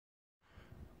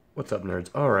What's up, nerds?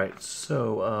 All right,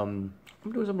 so I'm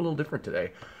doing something a little different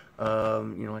today.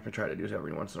 Like I try to do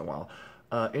every once in a while.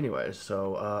 I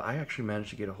actually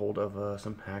managed to get a hold of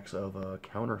some packs of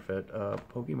counterfeit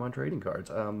Pokemon trading cards.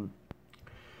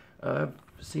 I've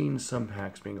seen some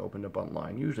packs being opened up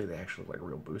online. Usually they actually look like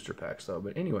real booster packs, though.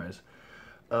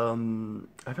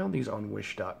 I found these on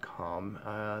Wish.com.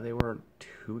 They weren't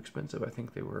too expensive. I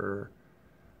think a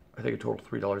total of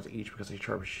 $3 each because they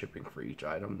charge shipping for each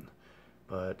item.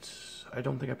 But I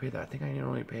don't think I paid that. I think I ended up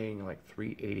only paying like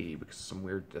 $3.80 because of some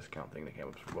weird discount thing that came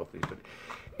up for both of these. But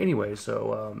anyway, as some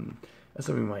of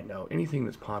you might know, anything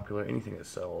that's popular, anything that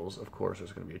sells, of course,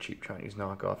 there's going to be a cheap Chinese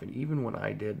knockoff. And even when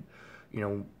I did,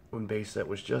 when base set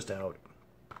was just out,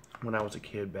 when I was a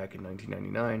kid back in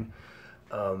 1999,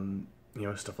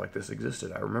 stuff like this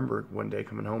existed. I remember one day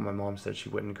coming home, my mom said she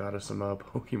went and got us some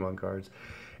Pokemon cards,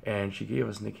 and she gave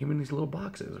us, and they came in these little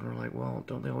boxes. And we're like, well,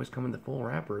 don't they always come in the full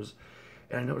wrappers?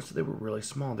 And I noticed that they were really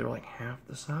small. They were like half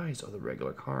the size of the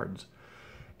regular cards.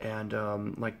 And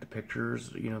like the pictures,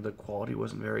 the quality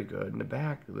wasn't very good. In the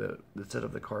back, instead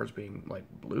of the cards being like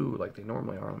blue like they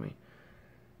normally are, let me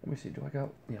see. Do I got?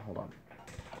 Yeah, hold on.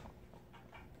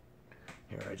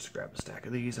 Here, I just grabbed a stack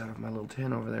of these out of my little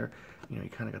tin over there. You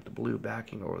kind of got the blue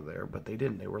backing over there, but they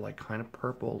didn't. They were like kind of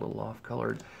purple, a little off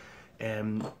colored,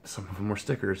 and some of them were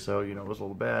stickers, so it was a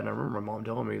little bad. And I remember my mom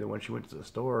telling me that when she went to the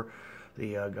store,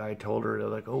 the guy told her,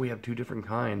 like, oh, we have two different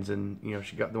kinds, and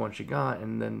she got the one she got,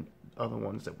 and then other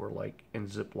ones that were like in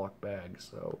Ziploc bags.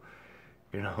 So,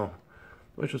 you know,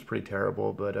 which was pretty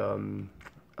terrible. But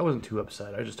I wasn't too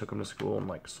upset. I just took them to school and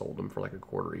like sold them for like a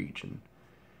quarter each, and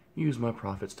used my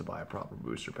profits to buy a proper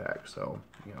booster pack. So,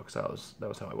 because that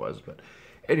was how I was. But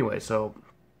anyway, so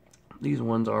these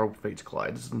ones are Fates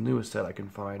Collide. This is the newest set I can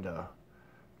find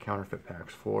counterfeit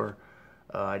packs for.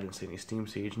 I didn't see any Steam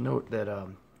Siege. Note that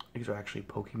these are actually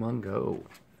Pokemon Go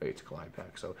Fates Collide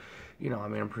packs. So,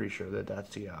 I'm pretty sure that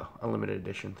that's a limited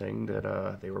edition thing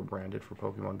that they were branded for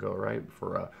Pokemon Go, right?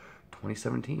 For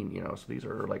 2017, so these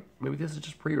are like, maybe this is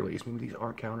just pre-release. Maybe these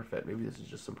aren't counterfeit. Maybe this is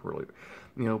just some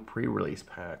pre-release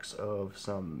packs of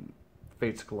some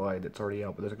Fates Collide that's already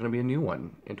out. But there's going to be a new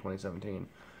one in 2017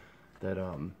 that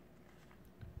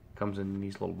comes in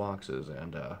these little boxes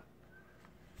and are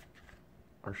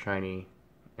shiny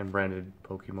and branded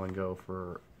Pokemon Go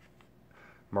for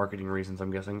marketing reasons,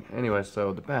 I'm guessing. Anyway,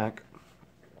 so the back.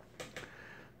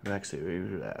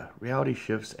 Reality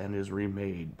shifts and is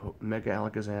remade. Mega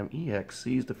Alakazam EX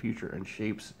sees the future and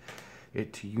shapes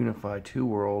it to unify two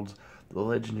worlds. The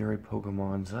legendary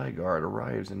Pokemon Zygarde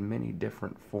arrives in many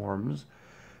different forms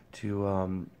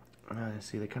to,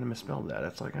 see, they kind of misspelled that.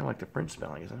 That's like kind of like the French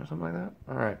spelling, isn't it? Something like that?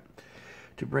 Alright.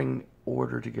 To bring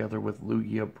order together with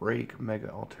Lugia Break, Mega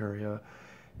Altaria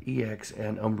EX,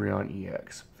 and Umbreon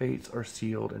EX. Fates are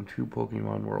sealed and two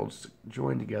Pokemon worlds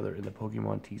joined together in the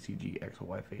Pokemon TCG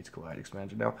XY Fates Collide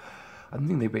expansion. Now, I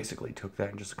think they basically took that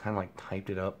and just kind of like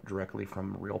typed it up directly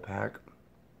from Real Pack.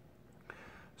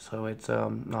 So it's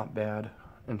not bad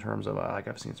in terms of, like,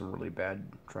 I've seen some really bad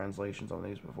translations on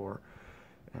these before.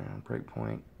 And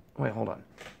Breakpoint. Wait, hold on.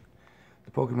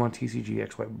 The Pokemon TCG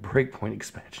XY Breakpoint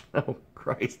expansion. Oh,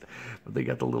 Christ. But they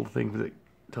got the little thing that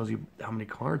tells you how many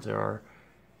cards there are.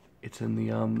 It's in the,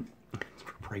 it's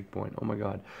for Breakpoint. Oh my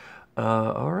god.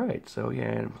 Alright, so yeah,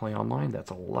 and play online,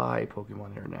 that's a lie.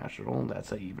 Pokemon International,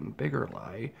 that's an even bigger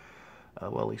lie.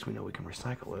 Well, at least we know we can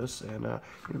recycle this. And, the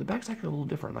back's actually a little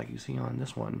different, like you see on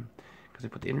this one. Because they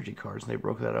put the energy cards and they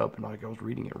broke that up, and like I was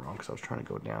reading it wrong because I was trying to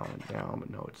go down and down, but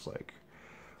no, it's like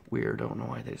weird. I don't know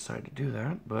why they decided to do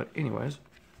that. But, anyways,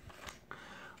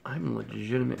 I'm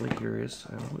legitimately curious.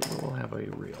 We'll have a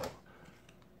real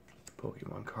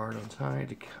Pokemon card on side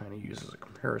to kind of use as a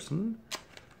comparison.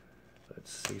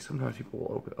 Let's see, sometimes people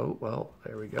will open, oh, well,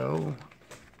 there we go.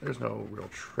 There's no real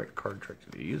card trick to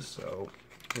these, so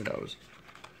who knows.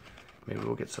 Maybe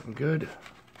we'll get something good.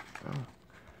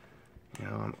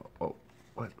 Oh, oh,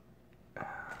 what?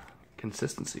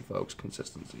 Consistency, folks,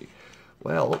 consistency.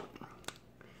 Well,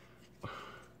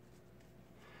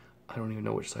 I don't even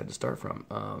know which side to start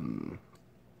from.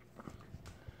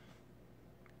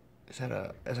 Is that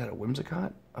a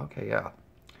Whimsicott? Okay, yeah.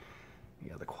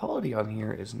 Yeah, the quality on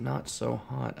here is not so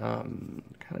hot. Kind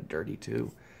of dirty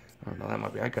too. I don't know, that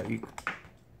might be. I got you.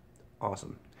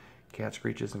 Awesome. Cat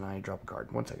screeches and I drop a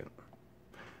card. 1 second.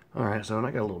 Alright, so and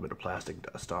I got a little bit of plastic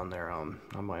dust on there on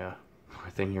my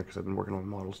thing here because I've been working on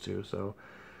models too. So,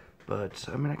 but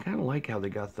I mean, I kind of like how they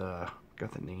got the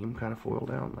name kind of foiled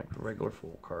down, like regular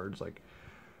full cards, like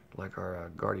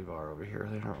our Gardevoir over here.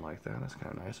 They don't like that. That's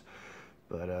kind of nice.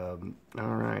 But,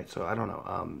 alright, so I don't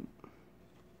know,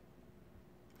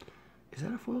 Is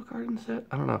that a foil card in the set?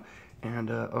 I don't know. And,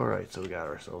 alright, so we got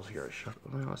ourselves here a shuffle.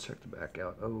 Let's check the back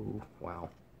out. Oh, wow.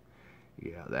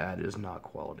 Yeah, that is not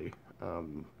quality.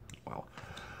 Wow.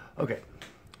 Okay.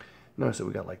 Notice that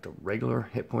we got, like, the regular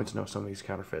hit points. No, some of these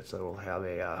counterfeits that will have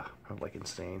have, like,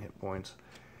 insane hit points.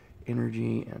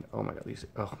 Energy, and, oh my god, these,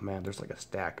 oh man, there's, like, a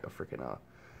stack of freaking,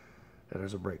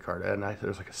 there's a break card, and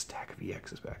there's, like, a stack of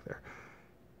EXs back there.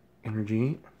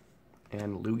 Energy,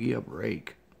 and Lugia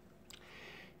break.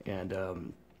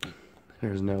 And,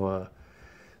 there's no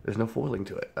foiling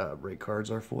to it. Break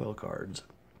cards are foil cards.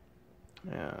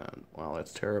 And, wow,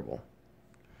 that's terrible.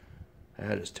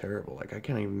 That is terrible. Like, I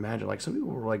can't even imagine. Like, some people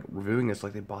were, like, reviewing this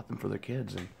like they bought them for their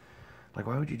kids. And, like,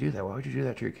 why would you do that? Why would you do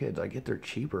that to your kids? I get they're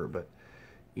cheaper, but,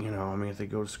 you know, I mean, if they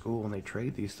go to school and they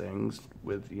trade these things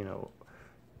with, you know,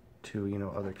 to, you know,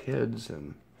 other kids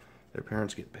and their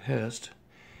parents get pissed.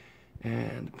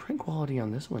 And the print quality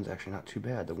on this one's actually not too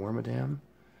bad. The Wormadam,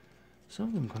 some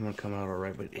of them come out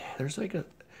alright, but there's like the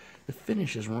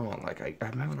finish is wrong. Like,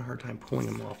 I'm having a hard time pulling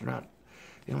them off.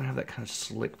 They don't have that kind of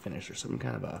slick finish. There's some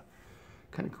kind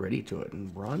of gritty to it.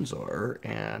 And Bronzor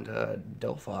and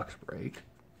Delphox break.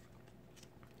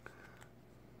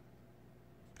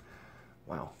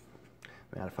 Wow.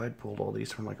 Man, if I'd pulled all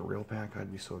these from like a real pack,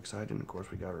 I'd be so excited. And of course,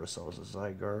 we got ourselves a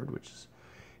Zygarde, which is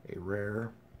a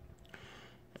rare.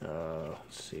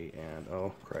 Let's see, and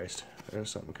oh Christ,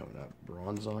 there's something coming up.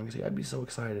 Bronzong. See, I'd be so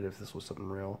excited if this was something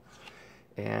real.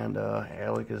 And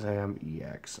Alakazam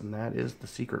EX, and that is the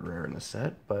secret rare in the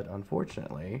set. But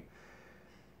unfortunately,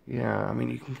 yeah, I mean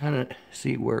you can kind of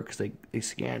see where, because they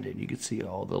scanned it. You could see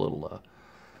all the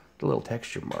little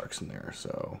texture marks in there.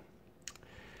 So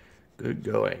good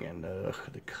going. And the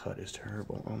cut is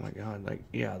terrible. Oh my God, like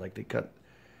yeah, like they cut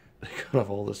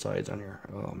off all the sides on here.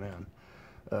 Oh man.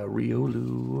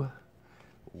 Riolu,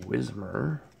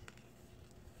 Whismur,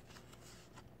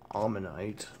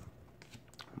 Almanite,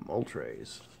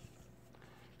 Moltres,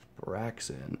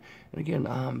 Braxton, and again,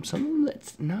 some of them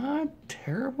that's not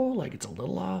terrible. Like it's a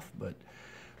little off, but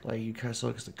like you kind of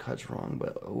still because the cut's wrong.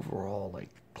 But overall, like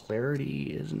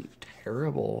clarity isn't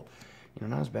terrible. You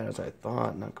know, not as bad as I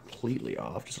thought. Not completely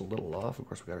off, just a little off. Of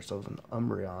course, we got ourselves an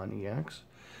Umbreon EX.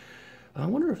 I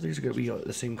wonder if these are going to be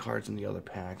the same cards in the other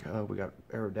pack. We got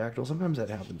Aerodactyl. Sometimes that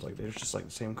happens. Like, there's just, like,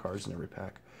 the same cards in every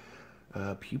pack.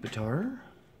 Pupitar.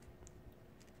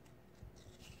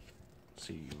 Let's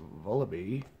see.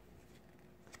 Vullaby.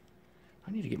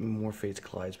 I need to get me more Fates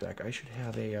Collides back. I should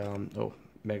have a,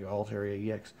 Mega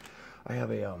Altaria EX. I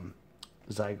have a,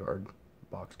 Zygarde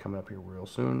box coming up here real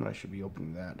soon. I should be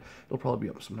opening that. It'll probably be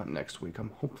up sometime next week.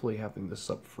 I'm hopefully having this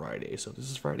up Friday. So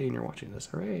this is Friday and you're watching this.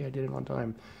 Hooray, I did it on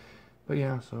time. But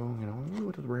yeah, so, you know, I wonder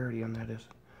what the rarity on that is.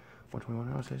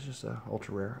 121, oh, it's just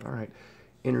ultra rare. Alright.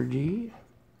 Energy,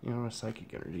 you know, a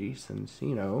Psychic Energy.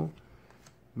 Cincino.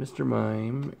 Mr.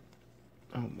 Mime.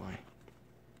 Oh my.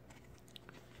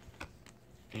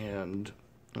 And,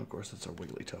 of course, that's our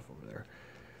Wigglytuff over there.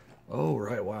 Oh,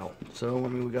 right, wow. So, I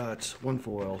mean, we got one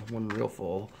foil, one real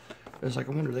full. It's like,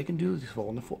 I wonder, they can do this full,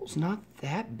 and the full's not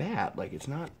that bad. Like, it's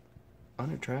not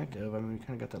unattractive. I mean, we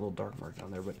kind of got that little dark mark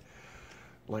down there, but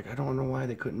like, I don't know why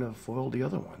they couldn't have foiled the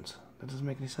other ones. That doesn't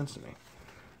make any sense to me.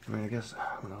 I mean, I guess,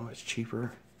 I don't know, it's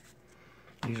cheaper.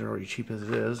 These are already cheap as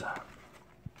it is.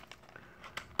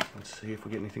 Let's see if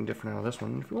we get anything different out of this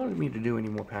one. If you wanted me to do any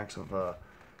more packs of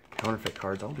counterfeit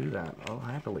cards, I'll do that. I'll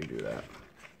happily do that.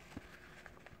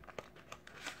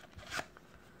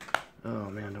 Oh,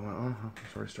 man, don't want, oh,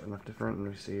 sorry, starting off different.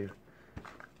 Let me see.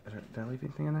 Did I leave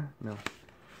anything in there? No.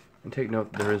 And take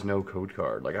note, there is no code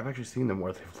card. Like, I've actually seen them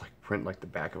where they like print like the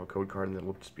back of a code card and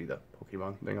it'll just be the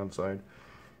Pokemon thing on the side.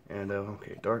 And,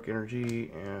 okay, Dark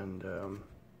Energy, and,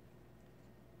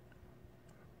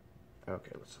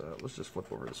 okay, let's just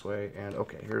flip over this way. And,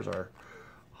 okay, here's our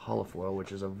holofoil,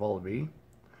 which is a Vullaby. And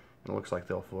it looks like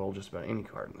they'll foil just about any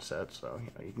card in the set, so,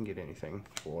 you know, you can get anything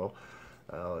foil.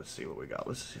 Let's see what we got.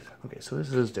 Let's see. Okay, so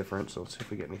this is different, so let's see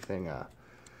if we get anything, good.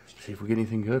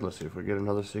 Let's see if we get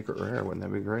another secret rare. Wouldn't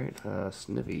that be great?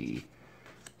 Snivy,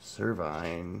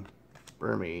 Servine,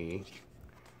 Burmy.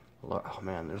 Oh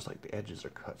man, there's like the edges are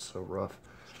cut so rough.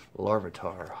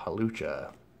 Larvitar,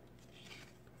 Halucha,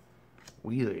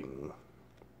 Wheeling,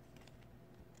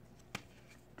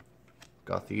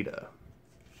 Gothita,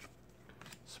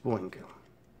 Spoink,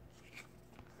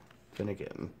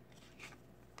 Finnegan,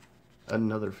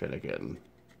 another Finnegan.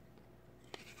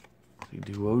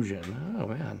 Duosion. Oh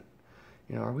man.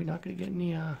 You know, are we not going to get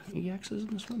any EXs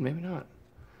in this one? Maybe not.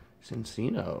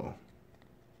 Cincino.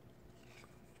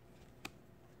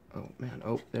 Oh man.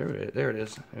 Oh, there it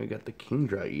is. And we got the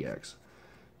Kingdra EX.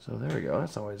 So there we go.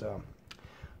 That's always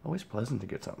pleasant to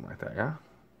get something like that, yeah?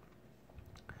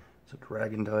 It's a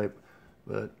dragon type,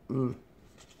 but,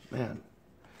 man.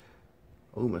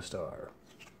 Omastar.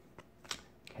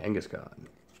 Kangaskhan.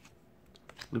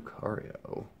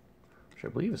 Lucario. Which I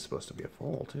believe is supposed to be a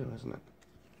foal, too, isn't it?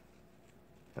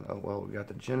 And, oh, well, we got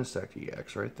the Genesect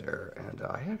EX right there. And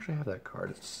I actually have that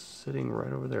card. It's sitting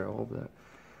right over there. I'll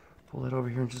pull that over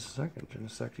here in just a second.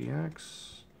 Genesect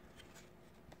EX.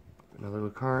 Another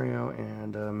Lucario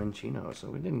and Minchino. So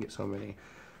we didn't get so many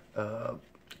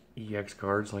EX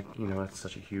cards. Like, you know, that's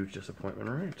such a huge disappointment,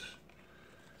 right?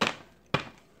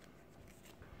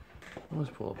 Let's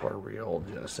pull up our real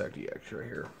Genesect EX right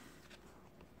here.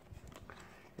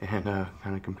 And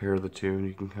kind of compare the two, and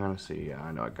you can kind of see, yeah,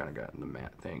 I know I kind of got in the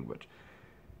matte thing, but,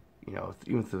 you know,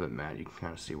 even through the matte, you can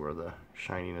kind of see where the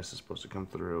shininess is supposed to come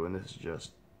through, and this is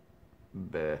just,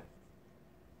 bleh.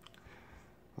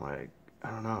 Like, I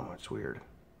don't know, it's weird.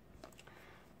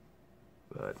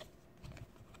 But,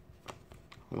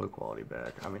 low quality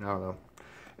back, I mean, I don't know.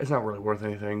 It's not really worth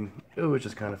anything. It was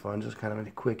just kind of fun, just kind of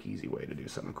a quick, easy way to do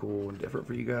something cool and different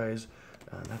for you guys.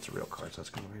 That's a real card, so that's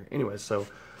coming over here. Anyways, so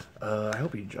I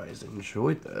hope you guys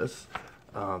enjoyed this.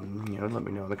 You know, let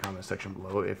me know in the comment section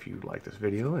below if you like this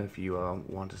video, if you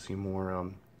want to see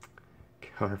more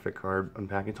counterfeit card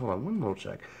unpacking. Hold on, one little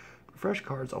check. Fresh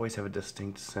cards always have a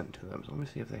distinct scent to them, so let me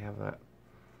see if they have that.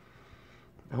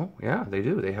 Oh, yeah, they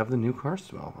do. They have the new car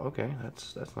smell. Okay,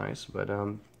 that's nice, but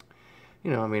you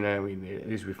know, I mean, it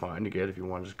needs to be fine to get if you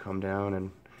want to just come down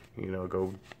and, you know,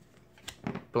 go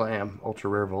blam, ultra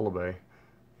rare Volibay,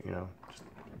 you know,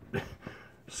 just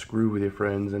screw with your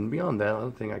friends. And beyond that,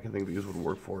 another thing I can think these would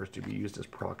work for is to be used as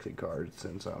proxy cards,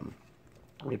 since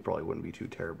it probably wouldn't be too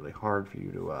terribly hard for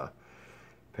you to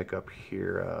pick up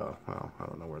here. Well, I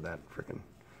don't know where that freaking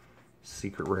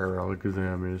secret rare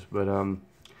Alakazam is, but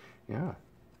yeah,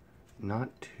 not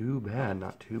too bad,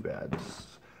 not too bad.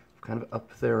 It's kind of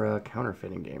up their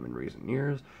counterfeiting game in recent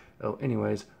years. Oh,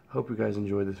 anyways, hope you guys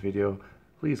enjoyed this video.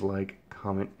 Please like,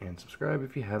 comment, and subscribe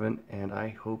if you haven't, and I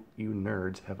hope you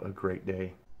nerds have a great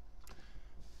day.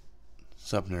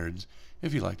 Sup nerds,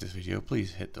 if you like this video,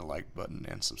 please hit the like button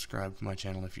and subscribe to my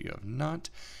channel if you have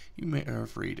not. You are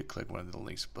free to click one of the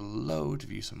links below to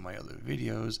view some of my other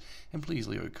videos, and please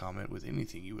leave a comment with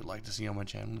anything you would like to see on my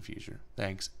channel in the future.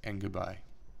 Thanks, and goodbye.